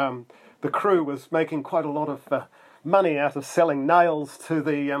where the crew was making quite a lot of money out of selling nails to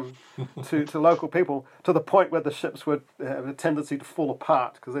the to local people, to the point where the ships would have a tendency to fall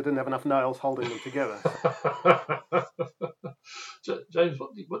apart because they didn't have enough nails holding them together. James,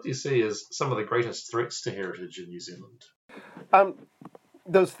 what do you see as some of the greatest threats to heritage in New Zealand?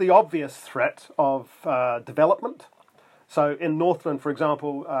 There's the obvious threat of development. So in Northland, for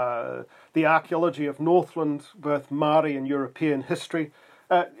example, the archaeology of Northland, both Māori and European history,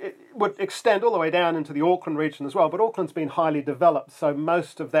 it would extend all the way down into the Auckland region as well. But Auckland's been highly developed, so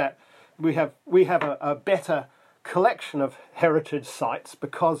most of that we have a better collection of heritage sites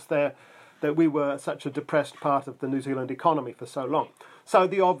because that we were such a depressed part of the New Zealand economy for so long. So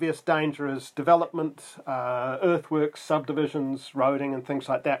the obvious danger is development, earthworks, subdivisions, roading, and things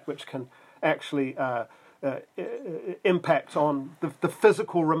like that, which can actually impact on the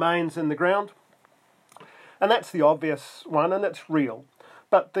physical remains in the ground. And that's the obvious one, and it's real.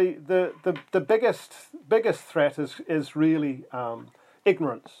 But the biggest threat is really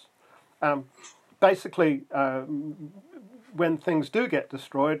ignorance. Basically, when things do get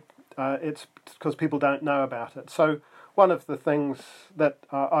destroyed, it's because people don't know about it. So one of the things that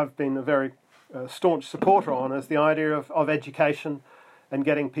I've been a very staunch supporter on is the idea of education and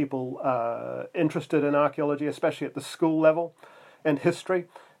getting people interested in archaeology, especially at the school level, and history.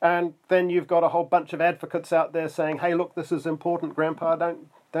 And then you've got a whole bunch of advocates out there saying, "Hey, look, this is important, Grandpa.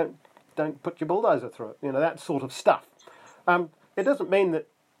 Don't put your bulldozer through it." You know, that sort of stuff. It doesn't mean that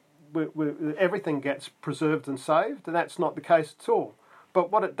everything gets preserved and saved, and that's not the case at all.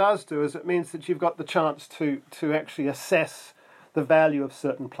 But what it does do is it means that you've got the chance to actually assess the value of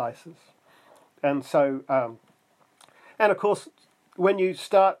certain places. And so, and of course, when you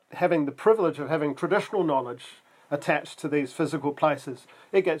start having the privilege of having traditional knowledge attached to these physical places,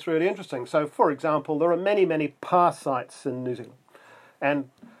 it gets really interesting. So, for example, there are many pa sites in New Zealand. And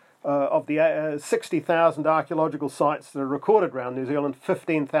of the 60,000 archaeological sites that are recorded around New Zealand,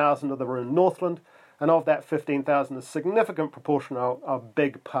 15,000 of them are in Northland. And of that 15,000, a significant proportion are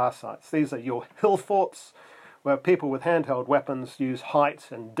big pa sites. These are your hill forts, where people with handheld weapons use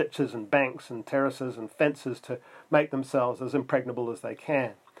height and ditches and banks and terraces and fences to make themselves as impregnable as they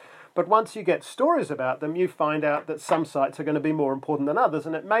can. But once you get stories about them, you find out that some sites are going to be more important than others,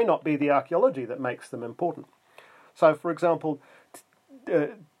 and it may not be the archaeology that makes them important. So, for example,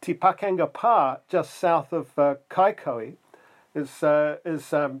 Te Pakenga Pa, just south of Kaikohe, is a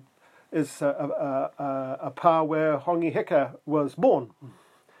pa where Hongi Hika was born.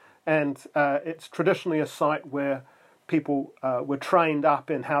 And it's traditionally a site where people were trained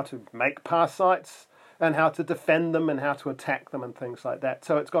up in how to make pa sites and how to defend them and how to attack them and things like that.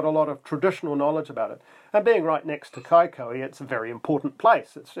 So it's got a lot of traditional knowledge about it. And being right next to Kaikohe, it's a very important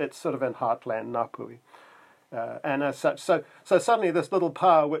place. It's sort of in heartland Ngāpuhi. And as such, so suddenly this little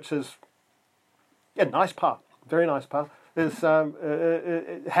pa, which is a nice pa, very nice pa,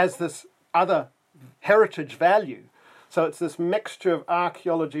 it has this other heritage value. So it's this mixture of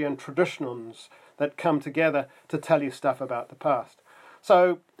archaeology and traditions that come together to tell you stuff about the past.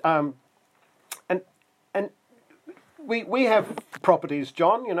 So, and we have properties,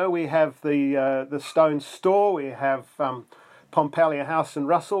 John. You know, we have the stone store, we have Pouhere House in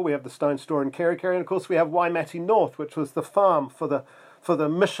Russell, we have the stone store in Kerikeri, and of course we have Waimati North, which was the farm for the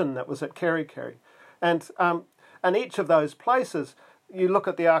mission that was at Kerikeri. And each of those places, you look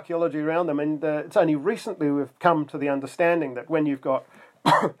at the archaeology around them, and it's only recently we've come to the understanding that when you've got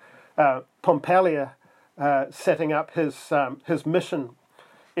Pouhere setting up his mission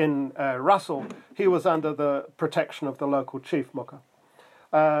in Russell, he was under the protection of the local chief, Muka.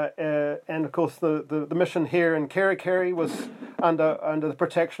 And of course the mission here in Kerikeri was under the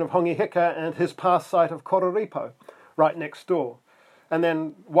protection of Hongi Hika and his past site of Kororipo, right next door. And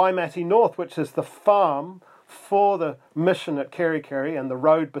then Waimati North, which is the farm for the mission at Kerikeri, and the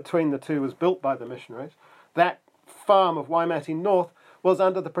road between the two was built by the missionaries. That farm of Waimati North was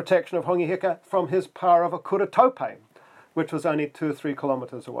under the protection of Hongi Hika from his pa of Kuratope, which was only 2 or 3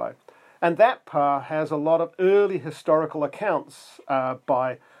 kilometres away. And that pa has a lot of early historical accounts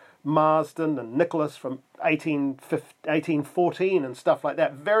by Marsden and Nicholas from 1814 and stuff like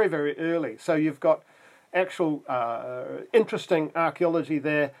that, very, very early. So you've got actual interesting archaeology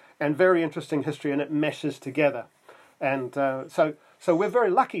there and very interesting history, and it meshes together. And so we're very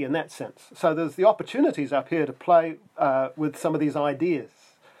lucky in that sense. So there's the opportunities up here to play with some of these ideas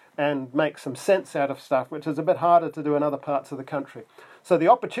and make some sense out of stuff, which is a bit harder to do in other parts of the country. So the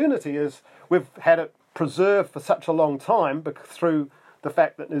opportunity is we've had it preserved for such a long time through the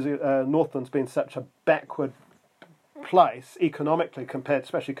fact that Northland's been such a backward place economically,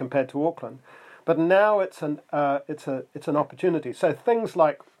 especially compared to Auckland. But now it's an opportunity. So things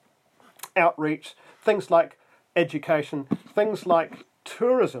like outreach, things like education, things like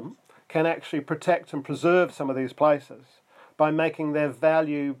tourism can actually protect and preserve some of these places by making their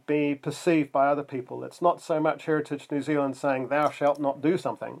value be perceived by other people. It's not so much Heritage New Zealand saying thou shalt not do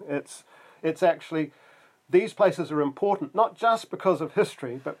something. It's actually, these places are important not just because of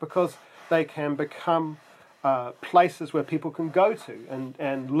history, but because they can become places where people can go to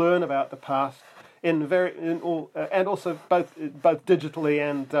and learn about the past and also both digitally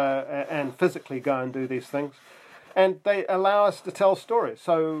and physically go and do these things. And they allow us to tell stories.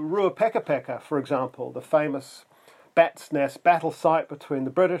 So Ruapekapeka, for example, the famous Bat's Nest battle site between the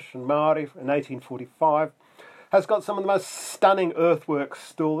British and Maori in 1845, has got some of the most stunning earthworks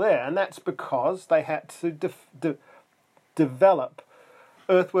still there. And that's because they had to develop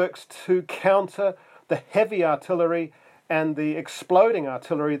earthworks to counter the heavy artillery and the exploding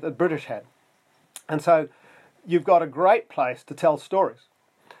artillery that the British had. And so you've got a great place to tell stories.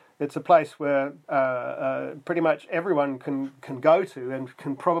 It's a place where pretty much everyone can go to and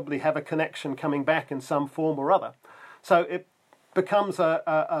can probably have a connection coming back in some form or other. So it becomes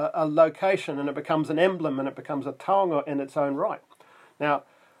a location, and it becomes an emblem, and it becomes a taonga in its own right. Now,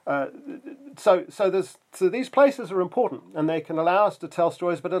 so these places are important, and they can allow us to tell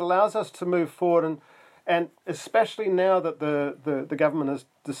stories, but it allows us to move forward, and especially now that the government has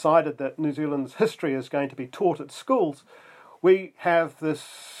decided that New Zealand's history is going to be taught at schools, we have this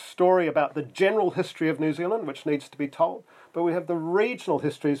story about the general history of New Zealand, which needs to be told, but we have the regional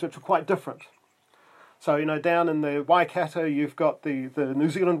histories, which are quite different. So, down in the Waikato, you've got the New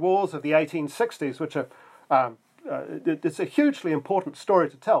Zealand Wars of the 1860s, which are it's a hugely important story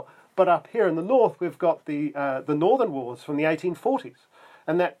to tell. But up here in the north, we've got the Northern Wars from the 1840s,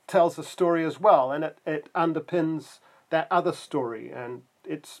 and that tells a story as well, and it underpins that other story, and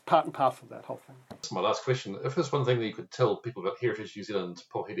it's part and parcel of that whole thing. That's my last question. If there's one thing that you could tell people about Heritage New Zealand,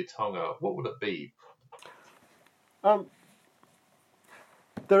 Pouhere Taonga, what would it be?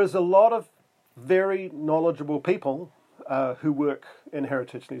 There is a lot of very knowledgeable people who work in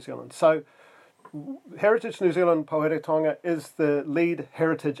Heritage New Zealand. So Heritage New Zealand Pouhere Taonga is the lead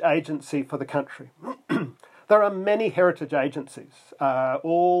heritage agency for the country. There are many heritage agencies,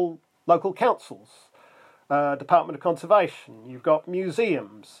 all local councils, Department of Conservation, you've got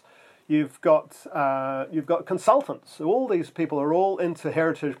museums, you've got consultants. All these people are all into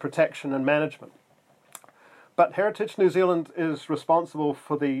heritage protection and management. But Heritage New Zealand is responsible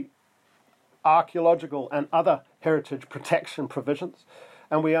for the archaeological and other heritage protection provisions,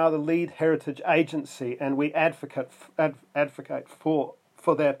 and we are the lead heritage agency, and we advocate for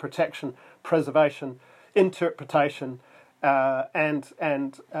their protection, preservation, interpretation, and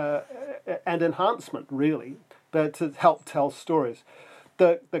enhancement, really, but to help tell stories.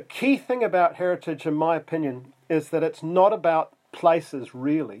 The key thing about heritage, in my opinion, is that it's not about places,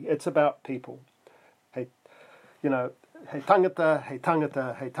 really. It's about people. Hey tangata, hey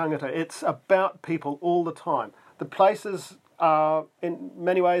tangata, hey tangata. It's about people all the time. The places are, in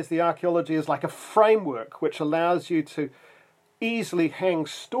many ways, the archaeology is like a framework which allows you to easily hang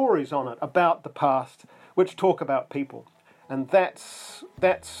stories on it about the past, which talk about people. And that's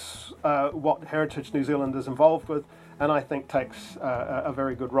what Heritage New Zealand is involved with, and I think takes a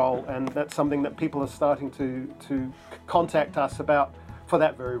very good role, and that's something that people are starting to contact us about for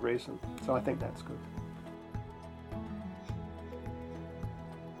that very reason. So I think that's good.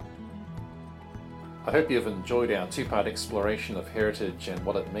 I hope you've enjoyed our two-part exploration of heritage and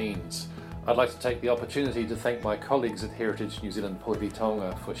what it means. I'd like to take the opportunity to thank my colleagues at Heritage New Zealand Pouhere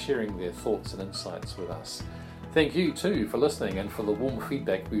Taonga for sharing their thoughts and insights with us. Thank you too for listening and for the warm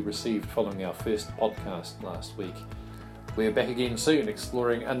feedback we received following our first podcast last week. We're back again soon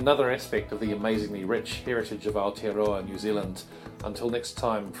exploring another aspect of the amazingly rich heritage of Aotearoa, New Zealand. Until next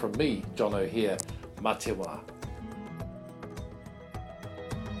time, from me, John O'Hare, mā te wā.